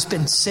 man, I've just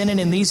been sinning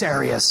in these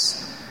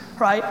areas,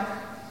 right?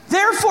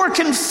 Therefore,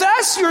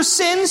 confess your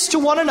sins to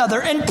one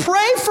another and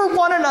pray for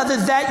one another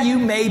that you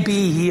may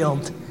be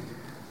healed.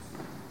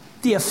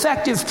 The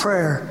effective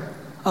prayer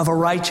of a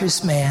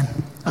righteous man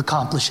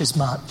accomplishes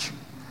much.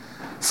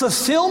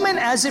 Fulfillment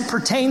as it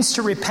pertains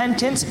to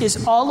repentance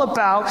is all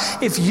about,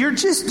 if you're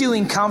just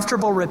doing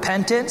comfortable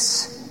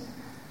repentance,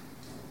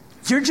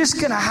 you're just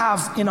going to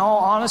have, in all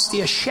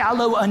honesty, a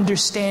shallow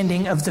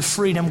understanding of the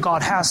freedom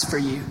God has for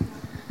you.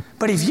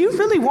 But if you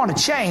really want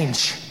to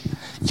change,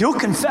 you'll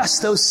confess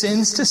those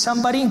sins to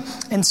somebody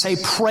and say,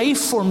 pray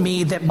for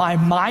me that my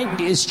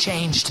mind is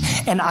changed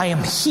and I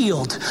am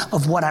healed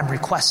of what I'm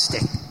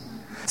requesting.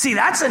 See,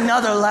 that's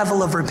another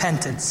level of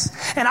repentance.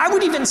 And I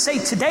would even say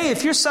today,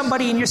 if you're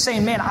somebody and you're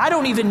saying, man, I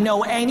don't even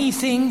know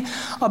anything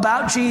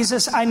about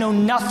Jesus. I know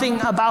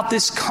nothing about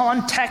this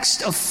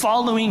context of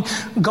following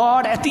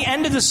God. At the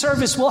end of the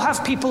service, we'll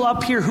have people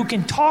up here who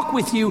can talk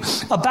with you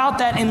about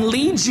that and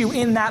lead you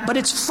in that. But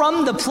it's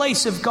from the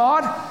place of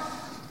God.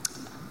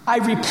 I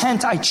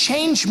repent. I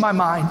change my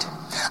mind.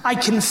 I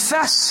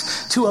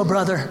confess to a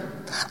brother.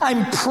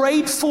 I'm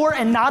prayed for,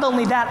 and not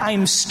only that, I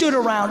am stood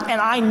around, and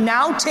I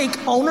now take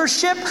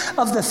ownership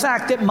of the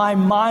fact that my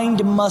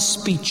mind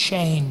must be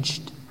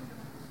changed.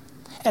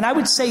 And I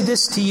would say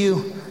this to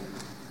you.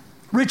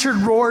 Richard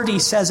Rorty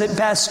says it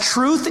best,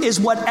 truth is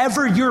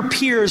whatever your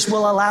peers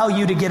will allow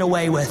you to get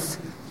away with.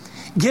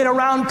 Get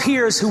around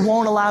peers who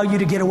won't allow you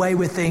to get away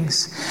with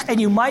things. And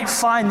you might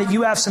find that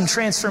you have some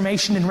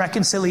transformation and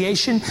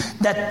reconciliation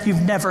that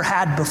you've never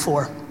had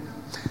before.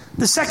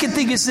 The second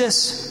thing is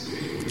this.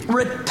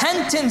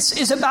 Repentance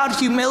is about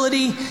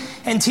humility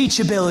and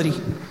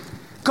teachability.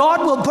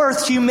 God will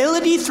birth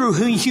humility through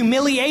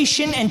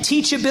humiliation and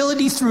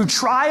teachability through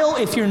trial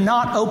if you're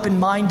not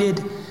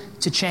open-minded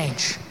to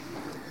change.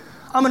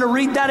 I'm going to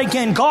read that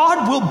again.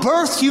 God will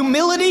birth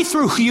humility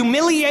through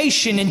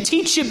humiliation and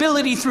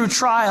teachability through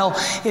trial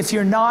if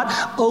you're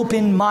not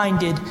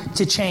open-minded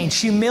to change.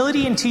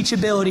 Humility and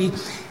teachability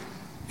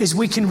is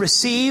we can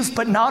receive,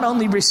 but not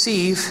only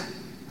receive.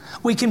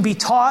 We can be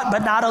taught,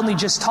 but not only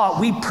just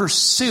taught. We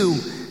pursue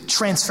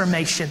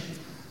transformation.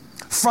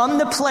 From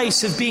the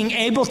place of being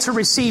able to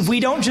receive,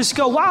 we don't just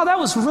go, wow, that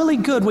was really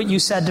good what you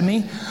said to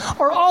me.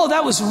 Or, oh,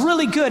 that was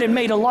really good. It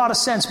made a lot of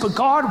sense. But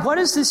God, what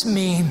does this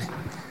mean?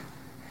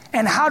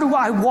 And how do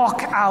I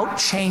walk out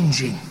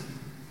changing?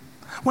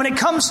 When it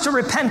comes to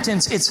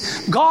repentance,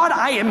 it's, God,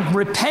 I am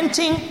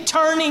repenting,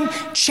 turning,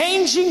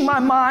 changing my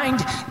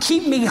mind.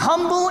 Keep me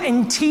humble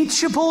and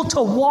teachable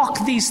to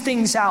walk these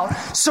things out.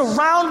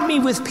 Surround me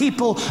with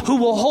people who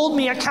will hold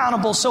me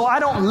accountable so I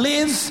don't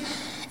live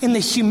in the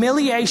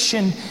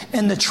humiliation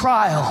and the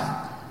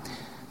trial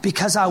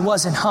because I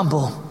wasn't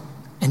humble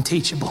and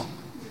teachable.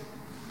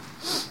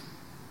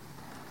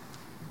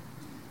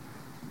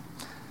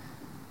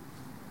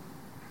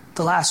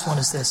 The last one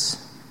is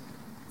this.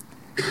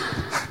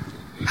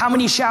 How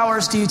many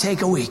showers do you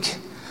take a week?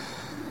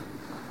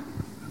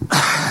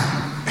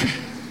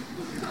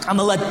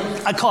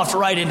 I coughed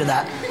right into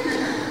that.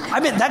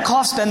 That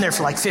cough's been there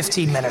for like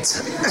 15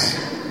 minutes.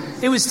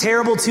 It was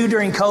terrible too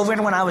during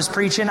COVID when I was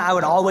preaching. I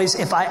would always,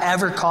 if I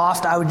ever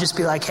coughed, I would just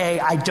be like, hey,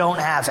 I don't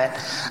have it.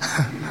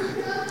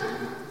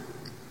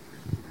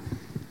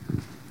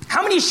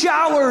 How many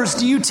showers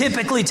do you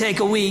typically take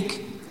a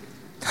week?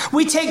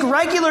 We take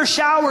regular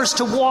showers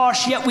to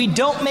wash, yet we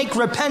don't make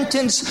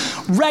repentance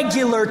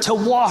regular to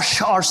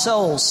wash our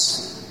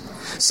souls.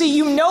 See,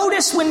 you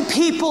notice when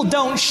people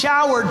don't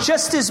shower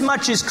just as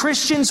much as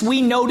Christians,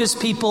 we notice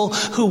people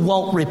who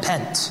won't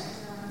repent.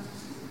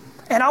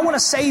 And I want to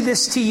say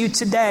this to you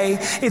today.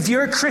 If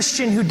you're a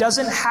Christian who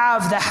doesn't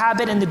have the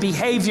habit and the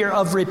behavior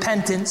of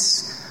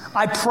repentance,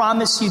 I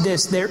promise you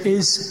this, there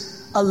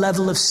is a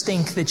level of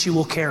stink that you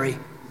will carry.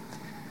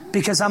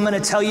 Because I'm going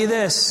to tell you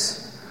this.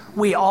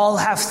 We all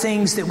have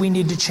things that we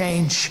need to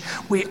change.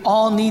 We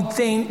all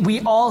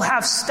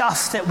have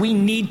stuff that we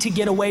need to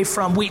get away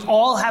from. We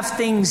all have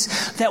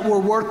things that we're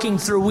working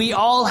through. We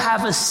all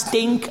have a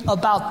stink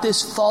about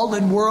this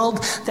fallen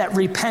world that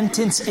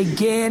repentance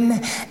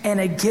again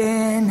and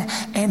again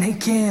and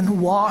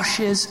again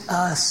washes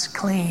us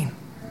clean.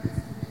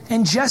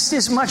 And just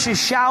as much as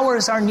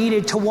showers are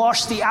needed to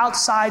wash the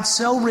outside,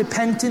 so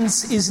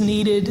repentance is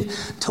needed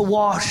to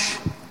wash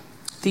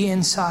the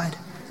inside.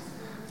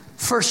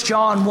 1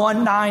 John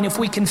 1:9, if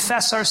we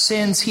confess our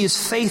sins, he is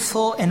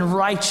faithful and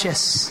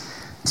righteous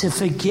to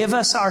forgive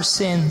us our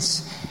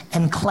sins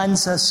and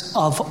cleanse us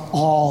of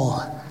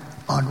all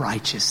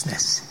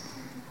unrighteousness.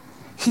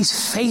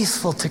 He's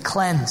faithful to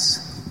cleanse.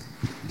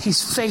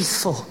 He's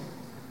faithful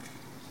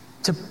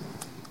to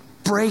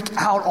break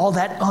out all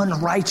that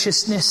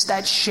unrighteousness,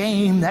 that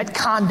shame, that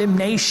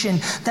condemnation,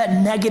 that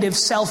negative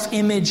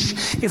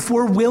self-image. If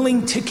we're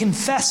willing to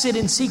confess it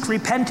and seek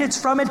repentance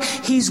from it,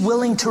 he's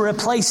willing to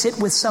replace it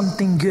with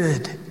something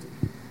good.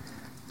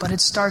 But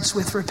it starts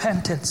with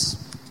repentance.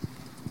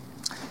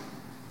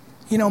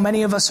 You know,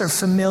 many of us are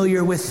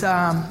familiar with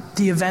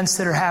the events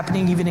that are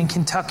happening even in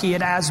Kentucky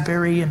at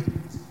Asbury.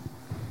 And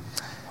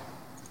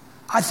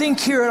I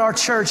think here at our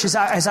church, as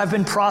I've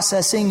been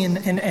processing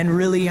and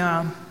really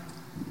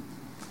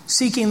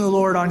seeking the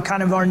Lord on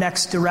kind of our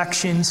next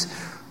directions.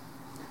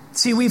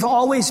 See, we've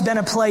always been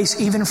a place,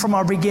 even from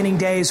our beginning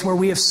days, where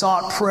we have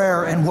sought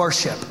prayer and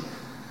worship.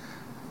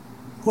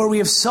 Where we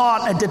have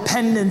sought a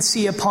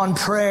dependency upon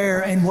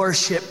prayer and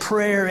worship,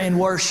 prayer and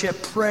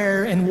worship,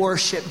 prayer and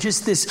worship.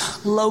 Just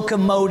this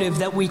locomotive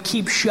that we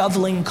keep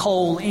shoveling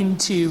coal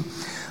into.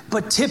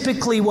 But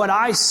typically what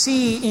I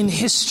see in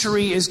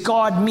history is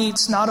God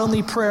meets not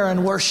only prayer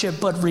and worship,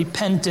 but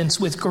repentance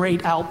with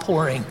great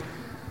outpouring.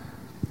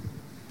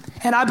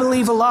 And I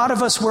believe a lot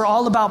of us, we're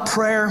all about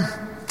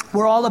prayer,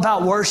 we're all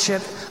about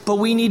worship, but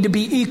we need to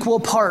be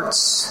equal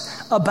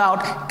parts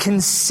about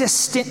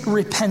consistent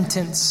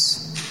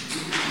repentance.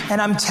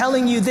 And I'm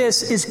telling you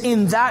this is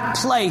in that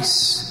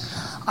place,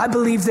 I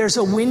believe there's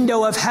a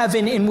window of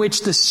heaven in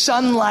which the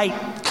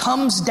sunlight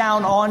comes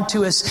down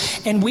onto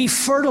us and we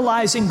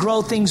fertilize and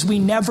grow things we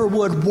never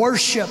would.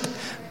 Worship,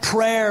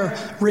 prayer,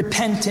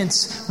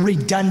 repentance,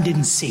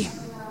 redundancy.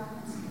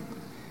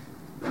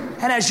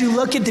 And as you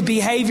look at the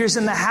behaviors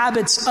and the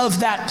habits of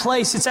that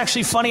place, it's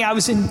actually funny.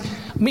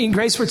 Me and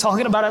Grace were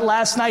talking about it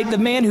last night. The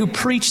man who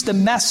preached the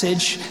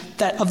message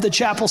of the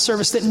chapel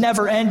service that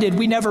never ended,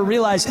 we never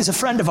realized is a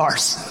friend of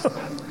ours.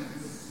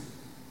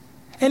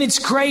 And it's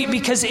great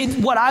because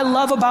what I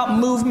love about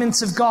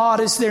movements of God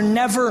is they're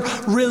never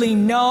really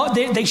known.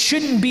 They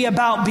shouldn't be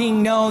about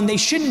being known. They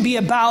shouldn't be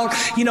about,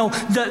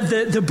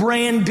 the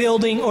brand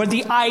building or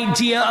the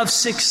idea of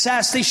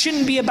success. They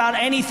shouldn't be about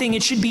anything.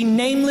 It should be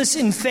nameless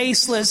and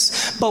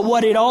faceless. But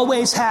what it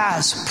always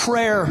has,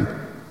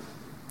 prayer,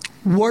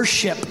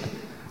 worship,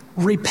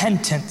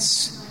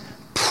 repentance.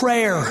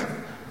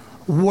 Prayer,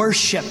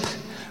 worship,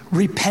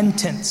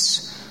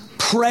 repentance.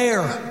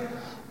 Prayer,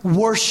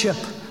 worship,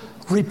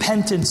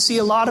 repentance. See,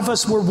 a lot of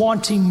us were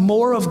wanting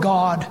more of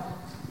God.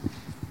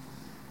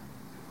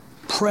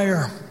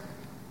 Prayer,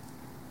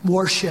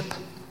 worship,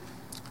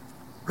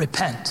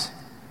 repent,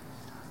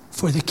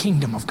 for the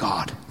kingdom of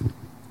God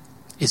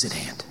is at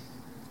hand.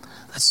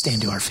 Let's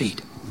stand to our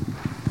feet.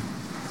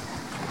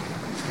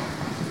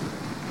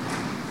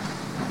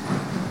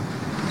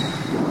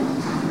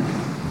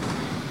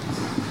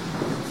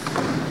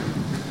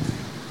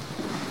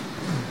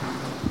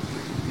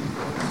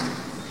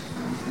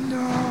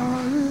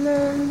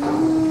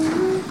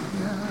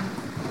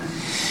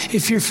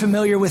 If you're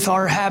familiar with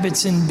our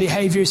habits and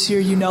behaviors here,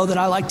 you know that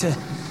I like to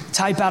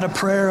type out a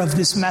prayer of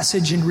this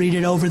message and read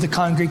it over the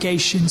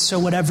congregation. So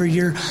whatever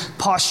your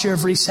posture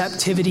of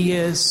receptivity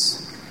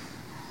is,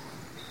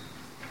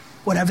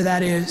 whatever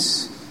that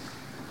is,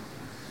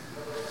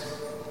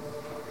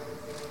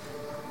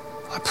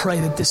 I pray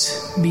that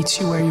this meets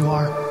you where you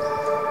are.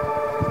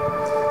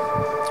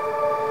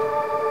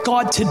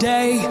 God,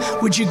 today,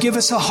 would you give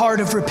us a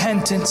heart of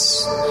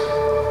repentance?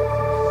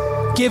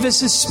 Give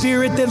us a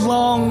spirit that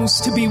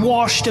longs to be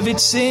washed of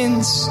its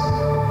sins,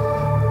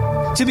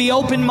 to be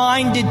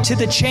open-minded to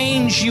the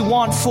change you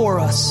want for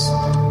us,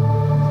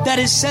 that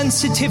is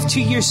sensitive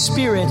to your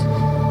spirit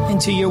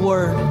and to your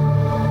word.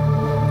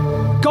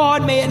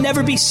 God, may it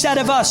never be said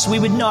of us we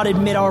would not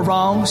admit our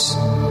wrongs,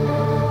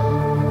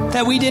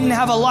 that we didn't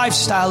have a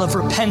lifestyle of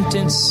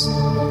repentance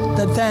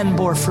that then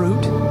bore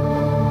fruit.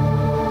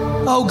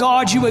 Oh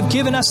God, you have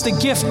given us the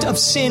gift of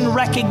sin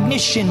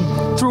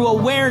recognition through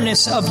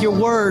awareness of your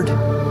word,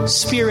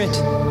 spirit,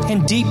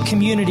 and deep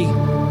community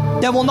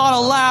that will not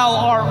allow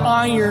our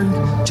iron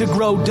to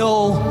grow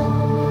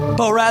dull,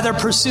 but rather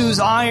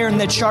pursues iron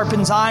that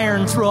sharpens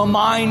iron through a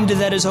mind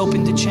that is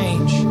open to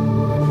change.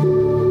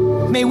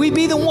 May we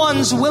be the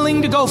ones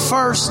willing to go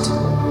first,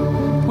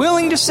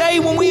 willing to say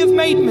when we have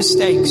made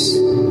mistakes,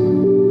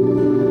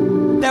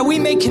 that we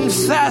may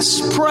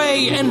confess,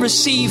 pray, and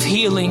receive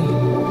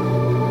healing.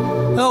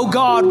 Oh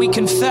God, we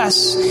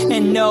confess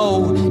and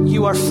know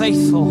you are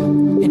faithful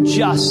and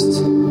just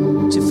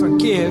to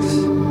forgive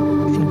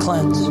and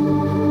cleanse.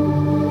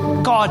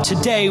 God,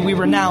 today we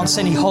renounce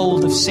any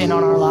hold of sin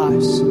on our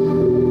lives.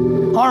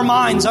 Our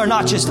minds are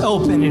not just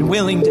open and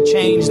willing to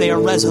change, they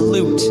are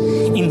resolute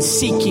in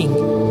seeking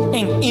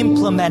and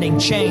implementing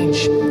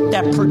change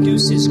that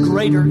produces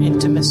greater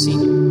intimacy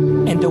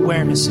and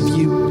awareness of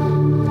you.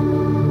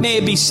 May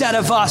it be said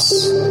of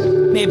us,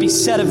 may it be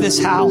said of this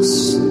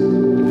house,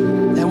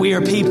 that we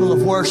are people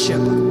of worship,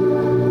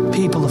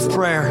 people of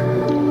prayer,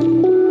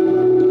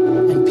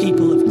 and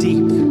people of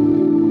deep,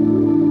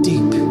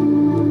 deep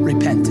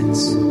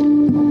repentance.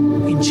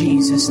 In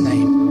Jesus'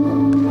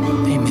 name,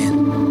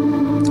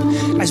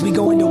 amen. As we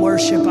go into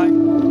worship,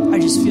 I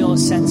just feel a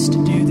sense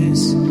to do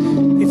this.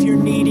 If you're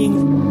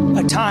needing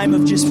a time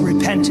of just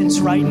repentance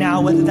right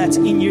now, whether that's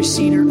in your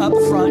seat or up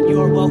front, you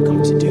are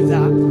welcome to do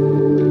that.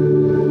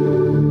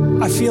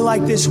 I feel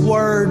like this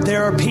word,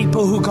 there are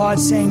people who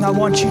God's saying, I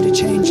want you to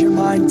change your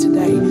mind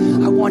today.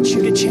 I want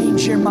you to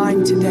change your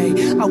mind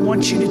today. I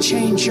want you to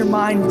change your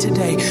mind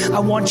today. I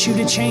want you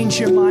to change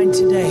your mind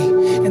today.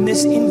 And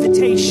this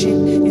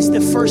invitation is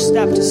the first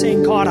step to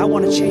saying, God, I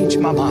want to change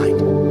my mind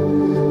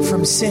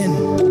from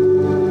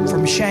sin,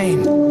 from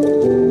shame,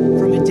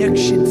 from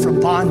addiction, from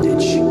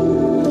bondage.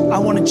 I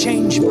want to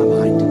change my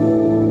mind.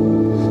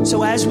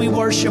 So as we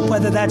worship,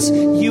 whether that's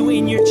you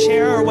in your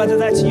chair or whether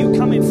that's you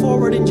coming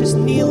forward and just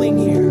kneeling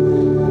here,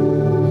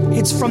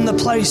 it's from the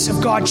place of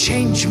God,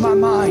 change my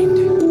mind.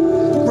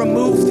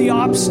 Remove the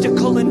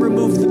obstacle and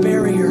remove the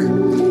barrier.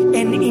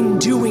 And in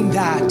doing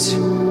that,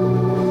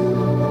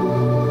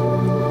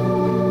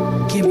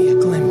 give me a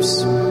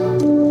glimpse